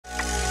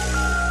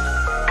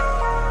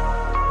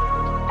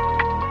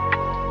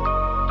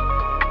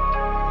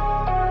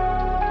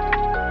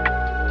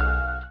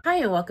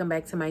and welcome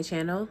back to my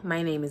channel.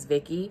 My name is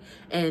Vicky,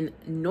 and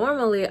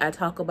normally I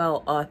talk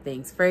about all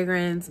things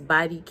fragrance,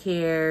 body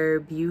care,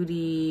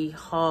 beauty,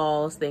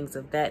 hauls, things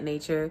of that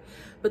nature.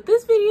 But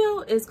this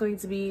video is going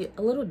to be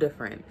a little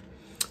different.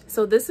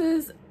 So this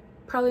is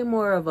probably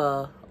more of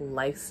a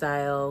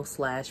lifestyle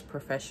 /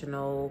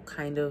 professional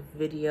kind of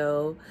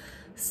video.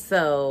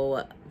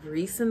 So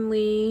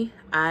recently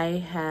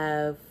I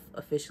have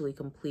officially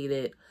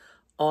completed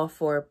all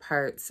 4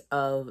 parts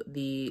of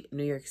the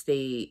New York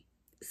State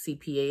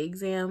CPA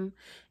exam,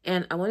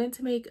 and I wanted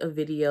to make a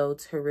video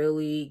to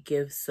really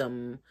give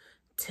some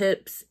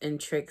tips and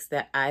tricks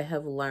that I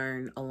have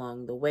learned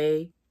along the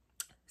way.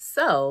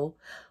 So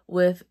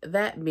with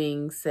that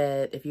being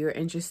said, if you're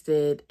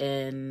interested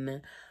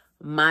in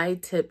my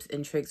tips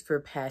and tricks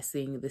for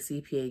passing the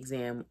CPA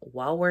exam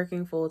while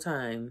working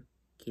full-time,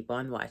 keep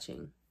on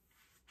watching.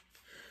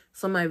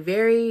 So my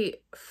very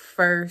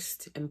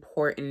first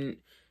important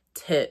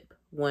tip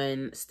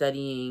when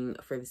studying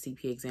for the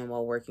CPA exam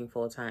while working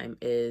full-time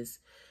is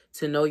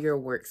to know your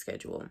work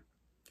schedule.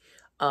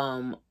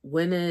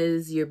 When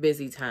is your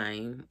busy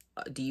time?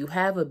 Do you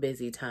have a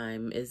busy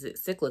time? Is it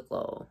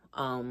cyclical?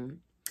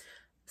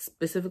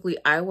 Specifically,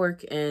 I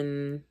work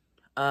in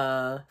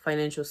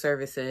financial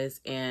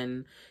services,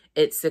 and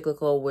it's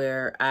cyclical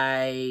where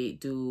I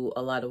do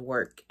a lot of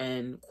work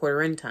in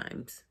quarter end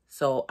times.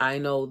 So I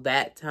know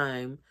that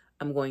time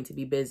I'm going to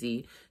be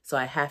busy, so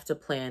I have to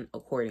plan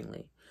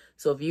accordingly.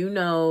 So if you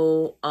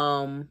know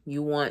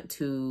you want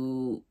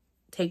to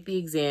take the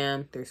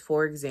exam, there's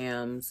 4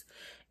 exams,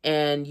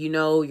 and you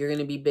know you're going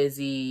to be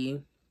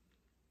busy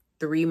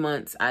 3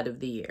 months out of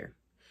the year,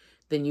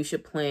 then you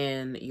should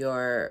plan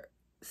your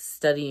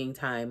studying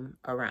time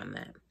around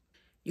that.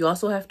 You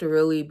also have to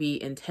really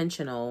be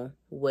intentional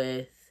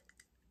with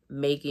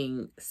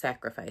making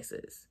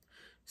sacrifices.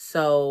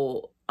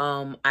 So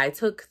I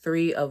took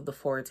 3 of the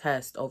 4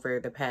 tests over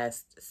the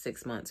past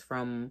 6 months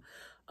from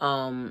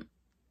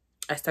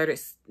I started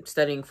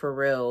studying for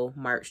real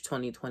March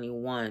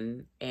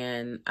 2021,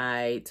 and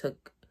I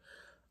took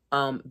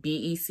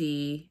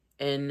BEC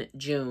in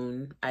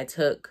June. I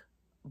took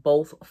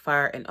both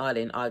fire and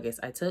audit in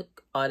August. I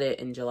took audit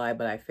in July,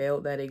 but I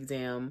failed that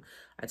exam.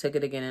 I took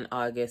it again in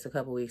August, a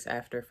couple weeks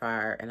after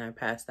fire, and I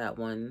passed that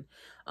one.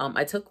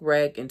 I took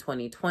reg in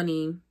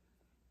 2020.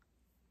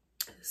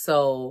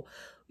 So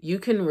you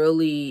can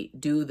really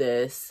do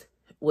this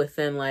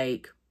within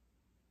like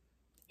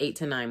 8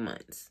 to 9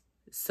 months.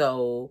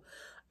 So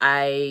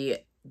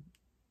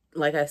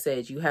like I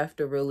said, you have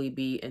to really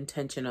be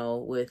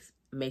intentional with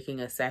making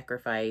a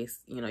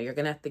sacrifice. You know, you're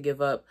going to have to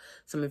give up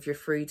some of your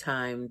free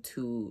time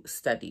to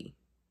study.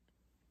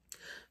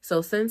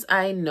 So since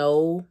I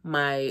know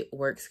my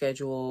work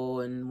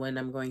schedule and when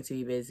I'm going to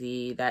be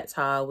busy, that's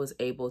how I was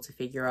able to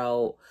figure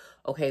out,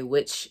 okay,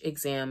 which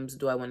exams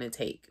do I want to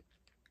take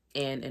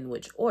and in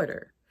which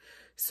order.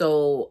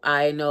 So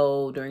I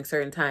know during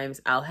certain times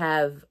I'll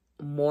have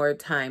more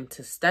time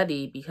to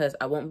study because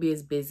I won't be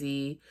as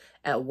busy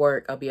at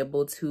work. I'll be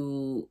able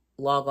to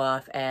log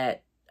off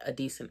at a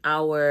decent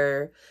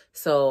hour,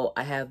 so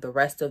I have the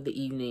rest of the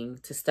evening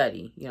to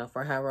study, you know,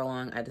 for however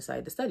long I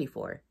decide to study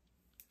for.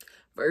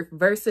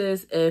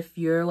 Versus if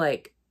you're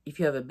like, if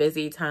you have a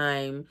busy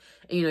time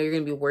and you know you're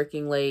going to be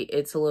working late,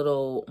 it's a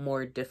little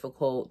more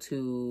difficult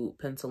to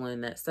pencil in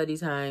that study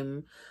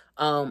time.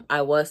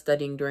 I was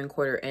studying during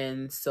quarter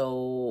end,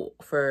 so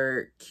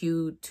for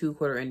Q2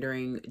 quarter end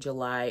during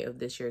July of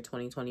this year,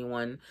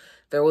 2021,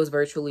 there was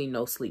virtually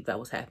no sleep that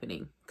was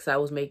happening because I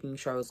was making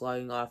sure I was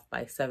logging off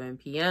by 7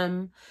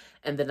 p.m.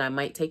 and then I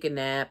might take a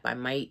nap, I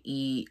might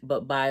eat,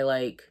 but by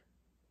like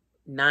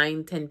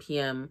 9-10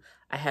 p.m.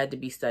 I had to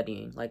be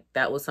studying. Like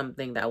that was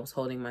something that I was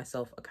holding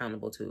myself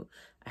accountable to.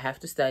 I have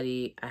to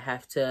study, I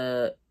have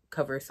to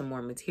cover some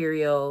more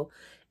material,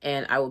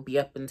 and I would be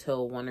up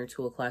until 1 or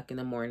 2 o'clock in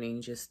the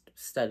morning just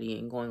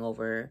studying, going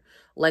over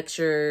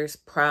lectures,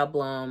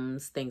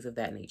 problems, things of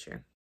that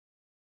nature.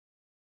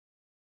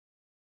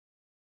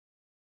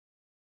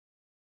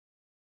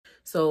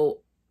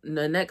 So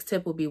the next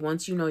tip will be,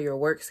 once you know your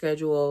work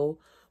schedule,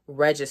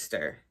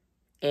 register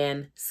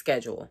and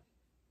schedule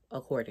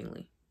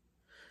accordingly.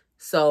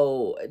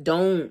 So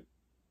don't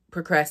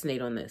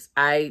procrastinate on this.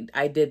 I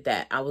did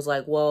that. I was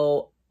like,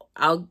 well,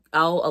 I'll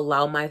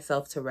allow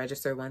myself to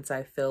register once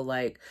I feel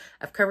like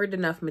I've covered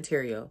enough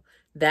material.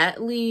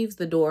 That leaves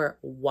the door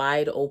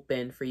wide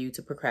open for you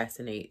to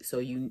procrastinate.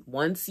 So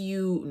once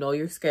you know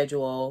your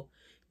schedule,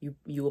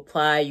 you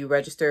apply, you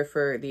register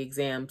for the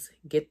exams,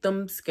 get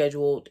them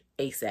scheduled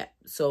ASAP.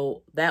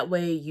 So that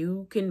way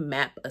you can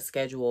map a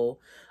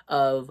schedule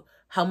of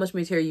how much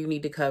material you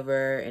need to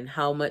cover and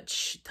how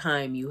much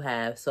time you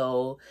have.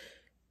 So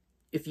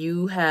if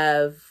you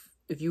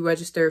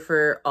register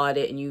for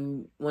audit and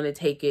you want to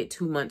take it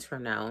 2 months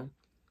from now,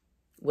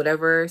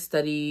 whatever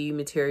study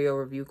material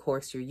review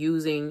course you're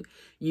using,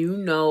 you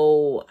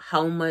know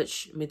how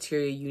much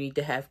material you need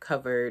to have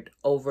covered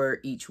over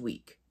each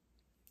week.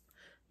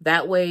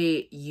 That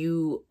way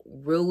you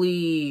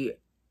really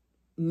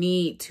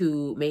need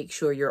to make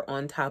sure you're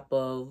on top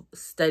of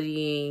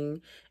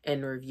studying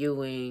and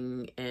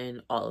reviewing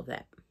and all of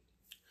that.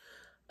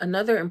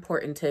 Another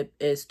important tip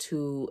is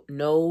to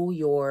know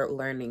your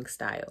learning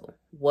style.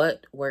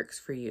 What works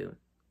for you?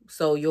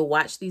 So you'll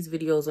watch these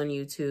videos on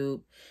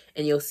YouTube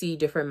and you'll see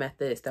different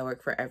methods that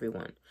work for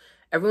everyone.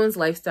 Everyone's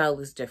lifestyle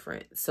is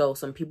different. So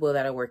some people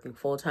that are working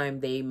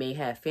full-time, they may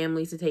have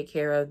families to take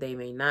care of. They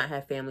may not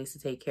have families to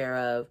take care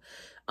of.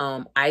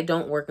 I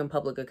don't work in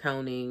public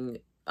accounting.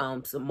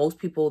 So most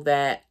people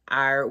that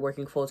are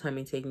working full-time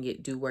and taking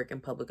it do work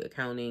in public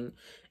accounting.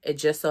 It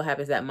just so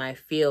happens that my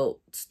field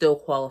still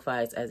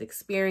qualifies as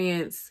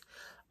experience.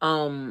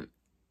 You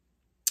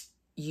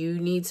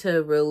need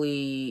to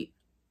really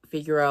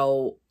figure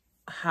out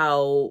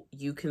how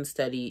you can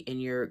study in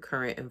your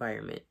current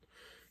environment.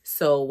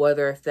 So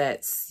whether if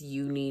that's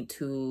you need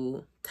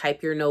to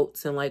type your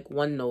notes in like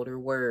OneNote or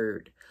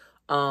Word,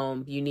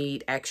 you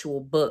need actual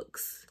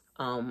books,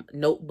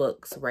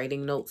 notebooks,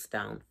 writing notes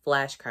down,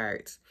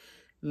 flashcards.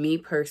 Me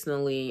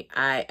personally,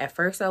 at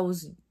first I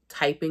was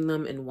typing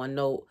them in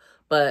OneNote,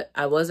 but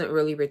I wasn't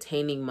really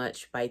retaining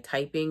much by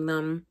typing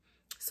them.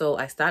 So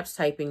I stopped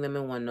typing them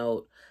in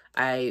OneNote.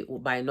 I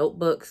would buy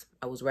notebooks.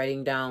 I was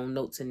writing down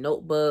notes in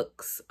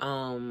notebooks,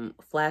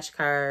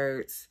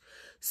 flashcards.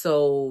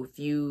 So if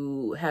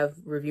you have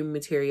review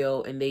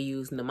material and they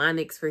use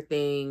mnemonics for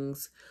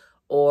things,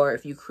 or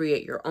if you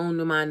create your own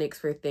mnemonics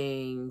for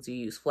things, you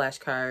use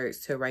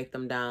flashcards to write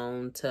them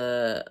down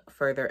to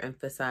further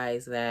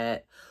emphasize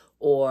that,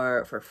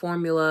 or for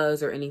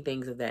formulas or any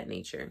things of that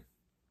nature.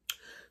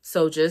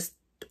 So just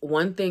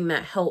one thing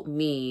that helped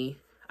me,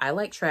 I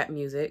like trap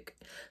music.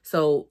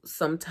 So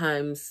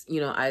sometimes, you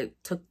know, I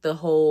took the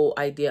whole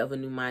idea of a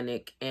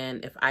mnemonic,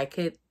 and if I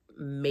could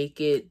make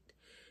it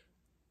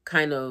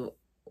kind of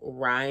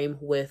rhyme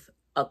with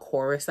a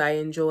chorus I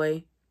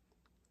enjoy,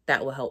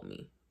 that will help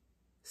me.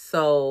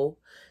 So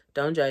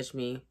don't judge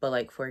me, but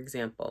like, for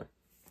example,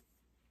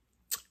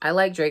 I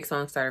like Drake's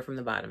song Started From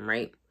the Bottom,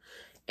 right?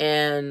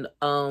 And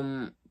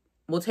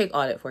we'll take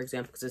audit, for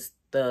example, because it's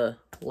the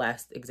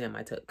last exam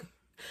I took.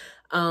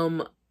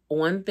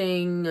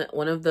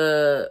 One of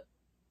the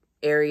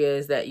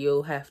areas that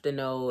you'll have to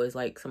know is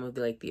like some of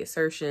the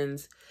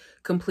assertions.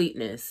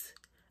 Completeness.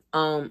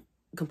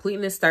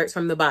 Completeness starts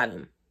from the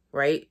bottom,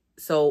 right?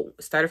 So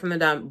started from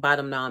the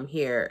bottom, now I'm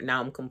here, now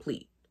I'm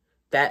complete.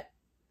 That,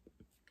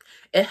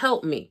 it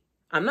helped me.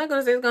 I'm not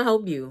gonna say it's gonna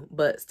help you,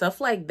 but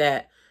stuff like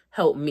that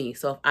helped me.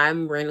 So if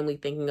I'm randomly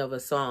thinking of a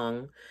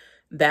song,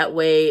 that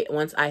way,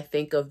 once I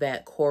think of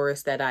that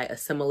chorus that I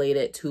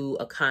assimilated to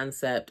a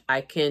concept,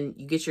 you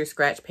get your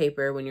scratch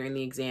paper when you're in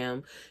the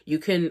exam, you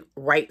can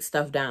write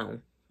stuff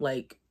down.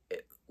 Like,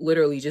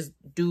 literally just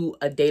do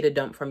a data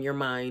dump from your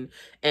mind.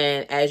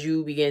 And as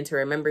you begin to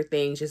remember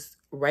things, just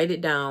write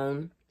it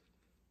down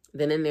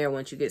then and there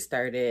once you get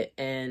started.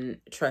 And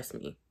trust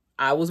me,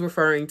 I was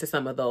referring to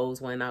some of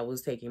those when I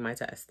was taking my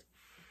test.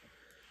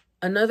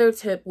 Another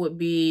tip would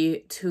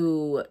be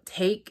to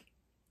take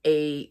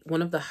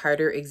one of the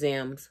harder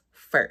exams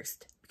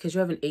first, because you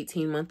have an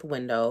 18-month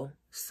window.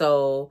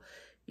 So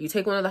you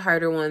take one of the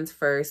harder ones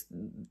first.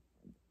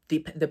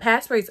 The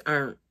pass rates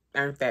aren't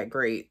that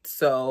great.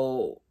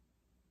 So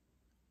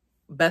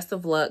best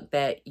of luck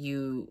that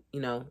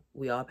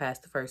we all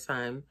passed the first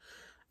time.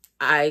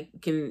 I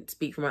can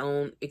speak from my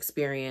own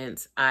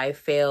experience. I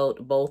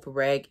failed both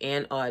reg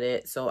and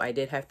audit, so I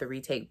did have to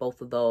retake both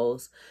of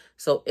those.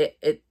 So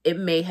it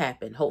may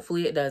happen.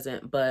 Hopefully it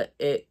doesn't, but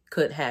it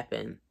could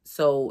happen.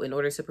 So in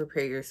order to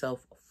prepare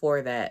yourself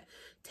for that,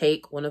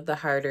 take one of the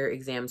harder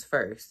exams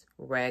first,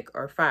 reg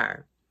or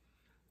fire.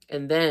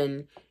 And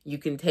then you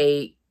can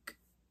take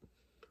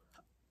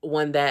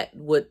one that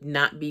would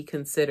not be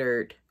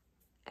considered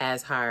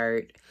as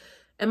hard.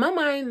 In my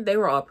mind, they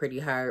were all pretty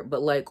hard,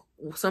 but like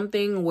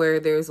something where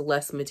there's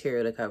less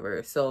material to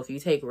cover. So if you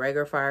take reg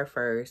or fire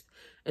first,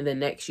 and then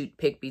next you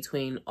pick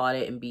between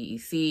audit and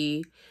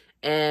BEC,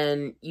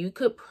 and you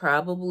could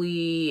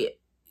probably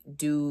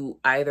do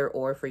either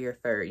or for your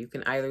third. You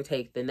can either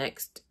take the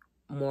next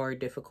more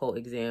difficult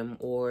exam,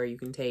 or you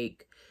can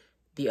take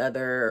the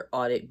other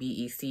audit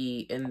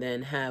BEC and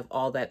then have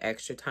all that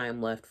extra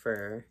time left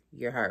for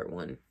your hard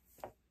one.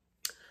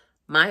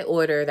 My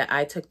order that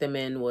I took them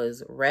in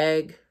was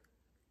reg,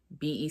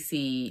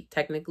 BEC,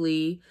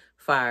 technically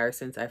fire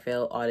since I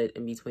failed audit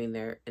in between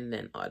there, and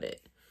then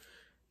audit.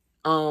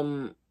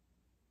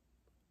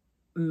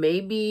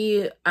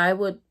 Maybe I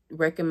would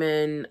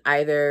recommend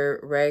either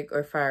reg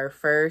or fire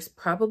first.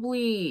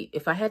 Probably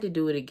if I had to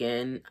do it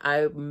again,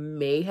 I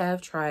may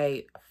have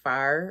tried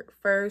fire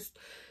first,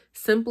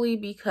 simply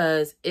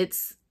because it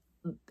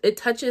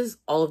touches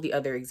all of the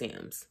other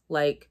exams.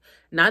 Like,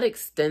 not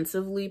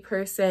extensively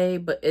per se,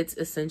 but it's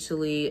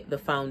essentially the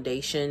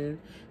foundation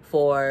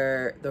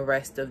for the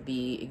rest of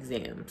the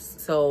exams.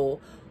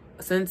 So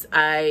since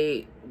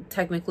I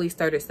technically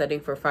started studying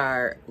for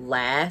fire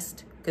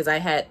last, because I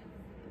had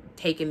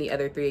taken the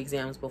other 3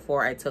 exams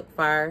before I took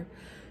fire,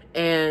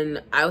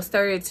 and I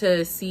started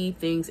to see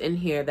things in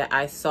here that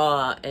I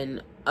saw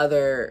in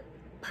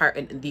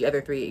the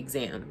other 3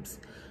 exams.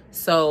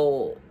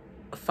 So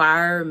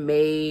FIRE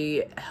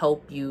may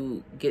help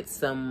you get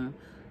some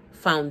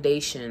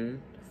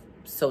foundation,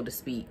 so to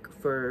speak,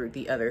 for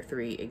the other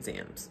 3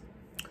 exams.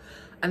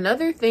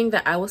 Another thing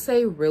that I would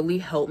say really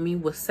helped me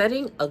was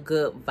setting a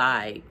good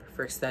vibe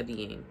for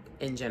studying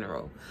in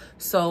general.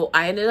 So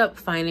I ended up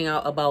finding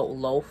out about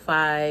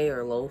lo-fi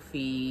or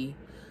lo-fi,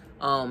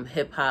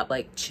 hip hop,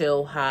 like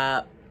chill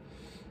hop.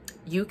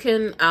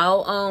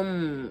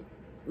 I'll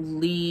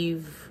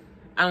leave,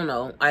 I don't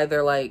know,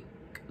 either like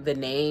the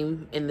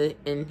name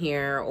in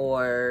here,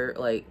 or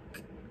like,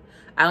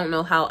 I don't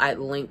know how I'd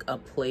link a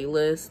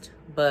playlist,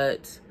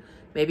 but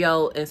maybe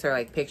I'll insert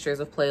like pictures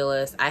of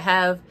playlists. I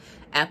have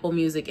Apple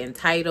Music and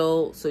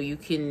Tidal, so you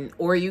can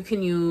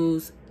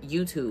use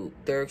YouTube.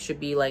 There should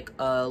be like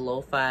a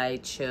lo-fi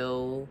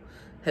chill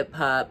hip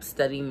hop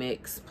study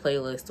mix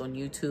playlist on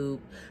YouTube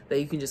that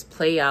you can just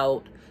play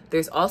out.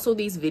 There's also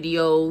these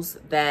videos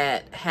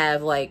that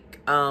have like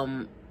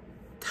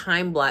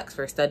time blocks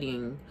for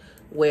studying,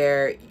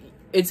 where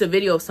it's a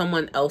video of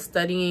someone else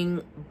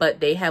studying, but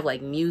they have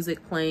like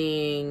music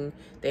playing,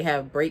 they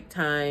have break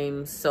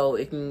times, so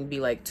it can be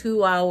like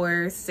 2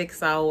 hours,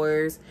 6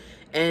 hours,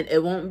 and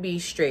it won't be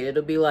straight.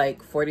 It'll be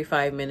like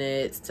 45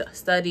 minutes to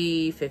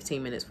study,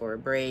 15 minutes for a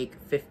break,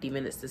 50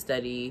 minutes to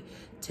study,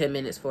 10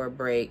 minutes for a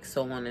break,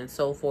 so on and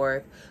so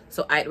forth.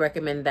 So I'd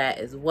recommend that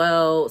as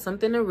well.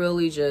 Something to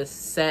really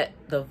just set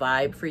the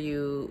vibe for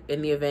you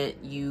in the event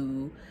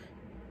you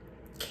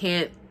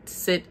can't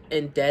sit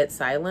in dead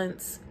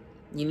silence.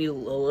 You need a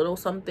little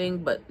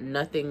something, but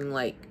nothing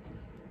like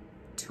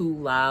too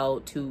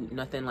loud,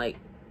 nothing like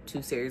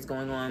too serious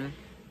going on.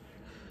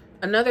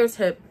 Another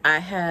tip I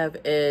have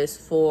is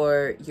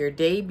for your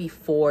day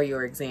before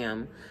your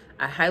exam.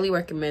 I highly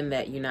recommend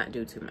that you not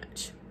do too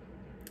much.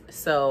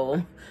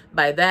 So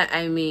by that,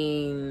 I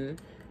mean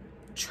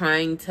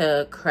trying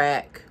to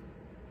crack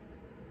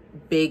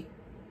big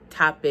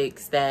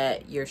topics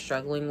that you're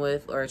struggling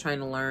with, or trying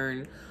to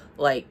learn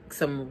like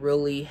some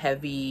really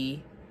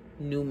heavy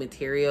new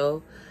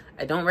material.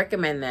 I don't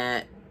recommend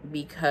that,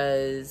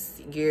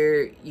 because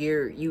you're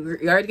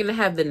already gonna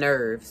have the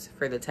nerves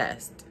for the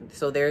test.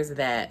 So there's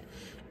that.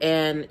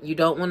 And you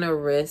don't want to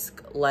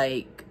risk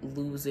like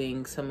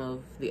losing some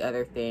of the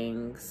other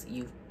things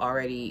you've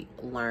already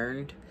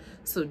learned.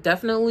 So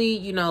definitely,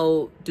 you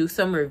know, do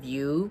some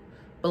review,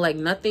 but like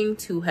nothing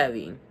too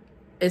heavy.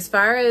 As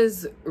far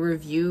as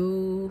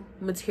review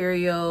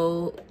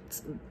material,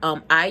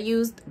 I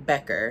used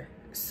Becker.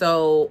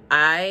 So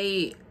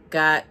I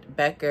got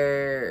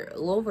Becker a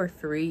little over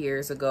 3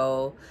 years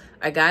ago.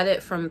 I got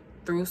it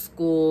through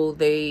school.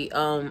 They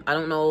I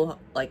don't know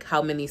like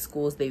how many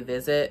schools they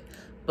visit,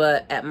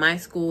 but at my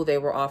school they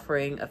were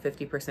offering a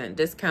 50%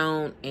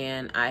 discount,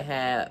 and I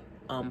had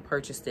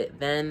purchased it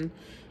then.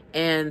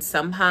 And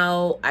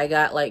somehow I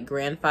got like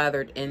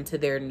grandfathered into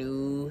their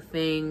new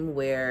thing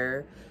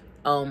where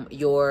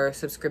your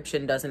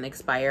subscription doesn't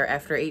expire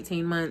after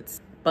 18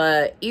 months.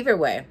 But either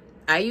way,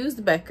 I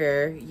used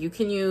Becker. You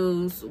can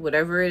use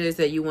whatever it is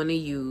that you want to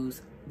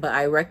use, but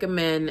I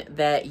recommend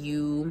that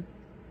you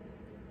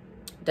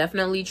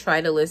definitely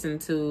try to listen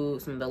to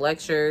some of the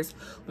lectures.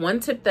 One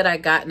tip that I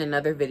got in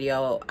another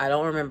video, I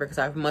don't remember because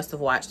I must have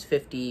watched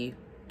 50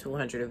 to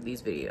 100 of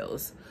these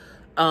videos.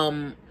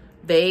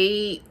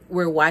 They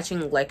were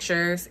watching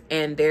lectures,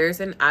 and there's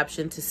an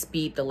option to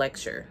speed the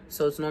lecture.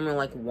 So it's normally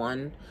like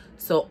 1.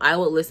 So I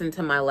would listen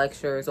to my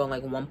lectures on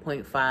like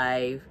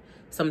 1.5.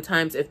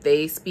 Sometimes if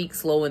they speak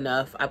slow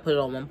enough, I put it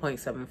on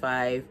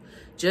 1.75,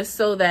 just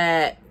so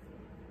that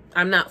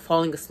I'm not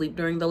falling asleep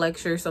during the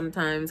lecture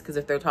sometimes, because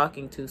if they're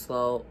talking too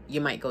slow,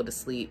 you might go to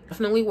sleep.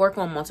 Definitely work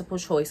on multiple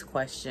choice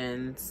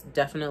questions.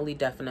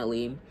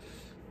 Definitely.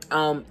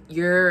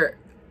 Your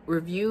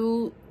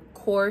review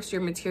course,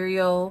 your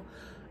material,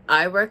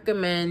 I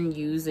recommend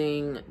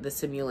using the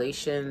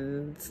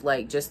simulations,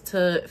 like just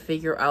to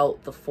figure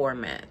out the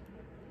format.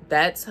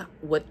 That's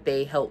what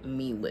they helped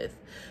me with.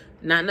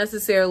 Not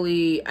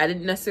necessarily, I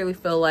didn't necessarily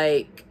feel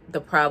like the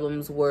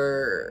problems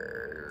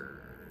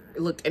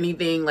looked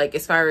anything like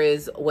as far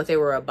as what they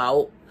were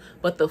about,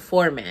 but the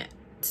format.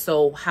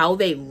 So how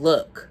they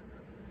look,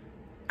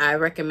 I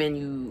recommend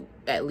you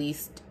at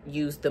least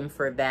use them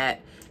for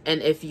that.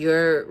 And if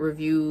your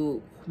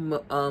review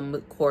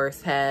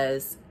course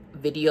has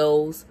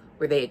videos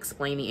where they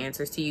explain the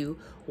answers to you,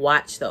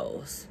 watch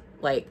those.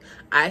 Like,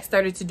 I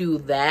started to do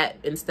that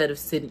instead of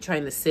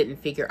trying to sit and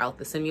figure out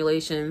the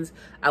simulations.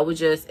 I would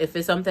just, if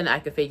it's something I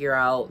could figure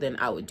out, then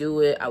I would do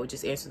it. I would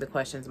just answer the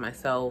questions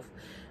myself.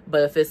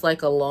 But if it's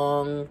like a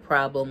long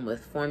problem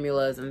with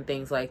formulas and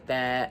things like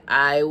that,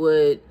 I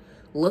would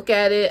look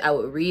at it, I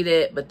would read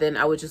it, but then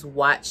I would just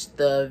watch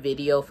the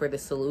video for the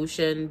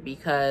solution,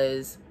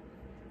 because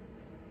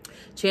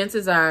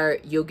chances are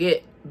you'll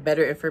get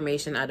better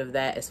information out of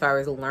that as far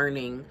as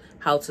learning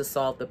how to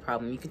solve the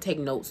problem. You can take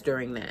notes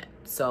during that.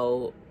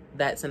 So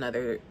that's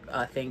another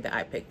thing that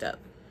I picked up.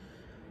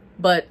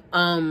 But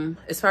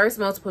as far as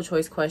multiple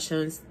choice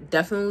questions,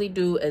 definitely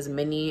do as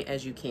many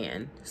as you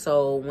can.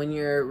 So when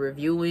you're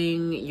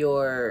reviewing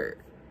your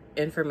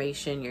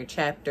information, your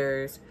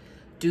chapters,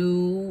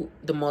 do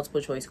the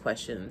multiple choice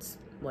questions.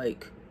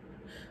 Like,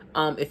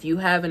 if you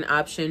have an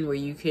option where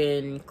you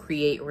can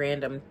create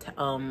random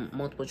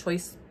multiple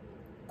choice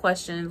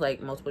questions,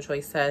 like multiple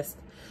choice tests,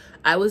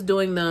 I was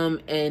doing them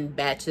in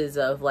batches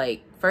of,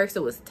 like, first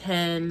it was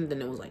 10,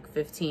 then it was like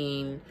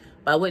 15,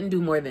 but I wouldn't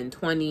do more than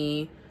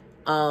 20.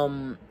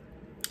 And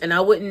I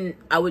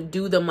would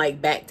do them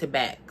like back to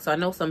back. So I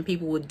know some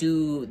people would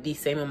do the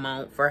same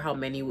amount for how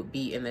many would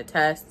be in the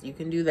test. You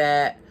can do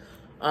that.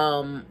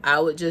 I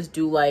would just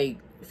do like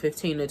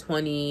 15 to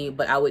 20,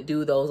 but I would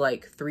do those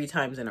like 3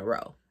 times in a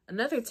row.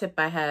 Another tip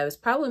I have is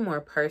probably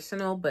more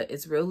personal, but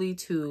it's really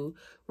to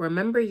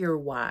remember your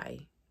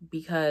why.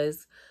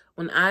 Because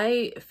when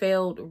I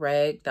failed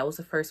reg, that was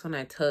the first one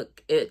I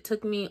took. It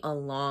took me a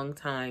long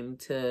time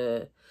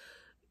to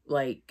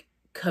like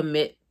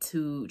commit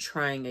to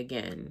trying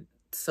again.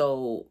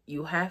 So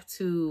you have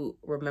to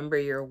remember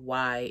your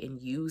why and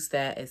use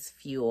that as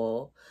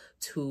fuel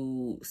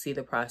to see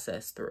the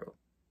process through.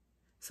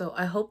 So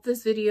I hope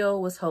this video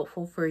was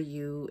helpful for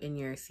you in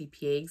your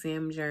CPA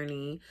exam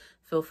journey.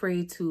 Feel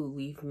free to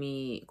leave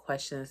me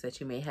questions that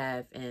you may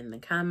have in the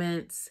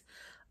comments.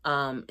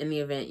 In the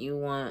event you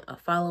want a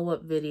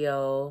follow-up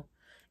video,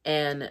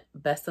 and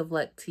best of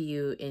luck to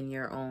you in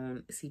your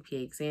own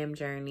CPA exam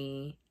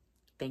journey.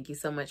 Thank you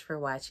so much for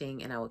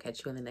watching, and I will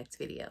catch you in the next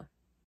video.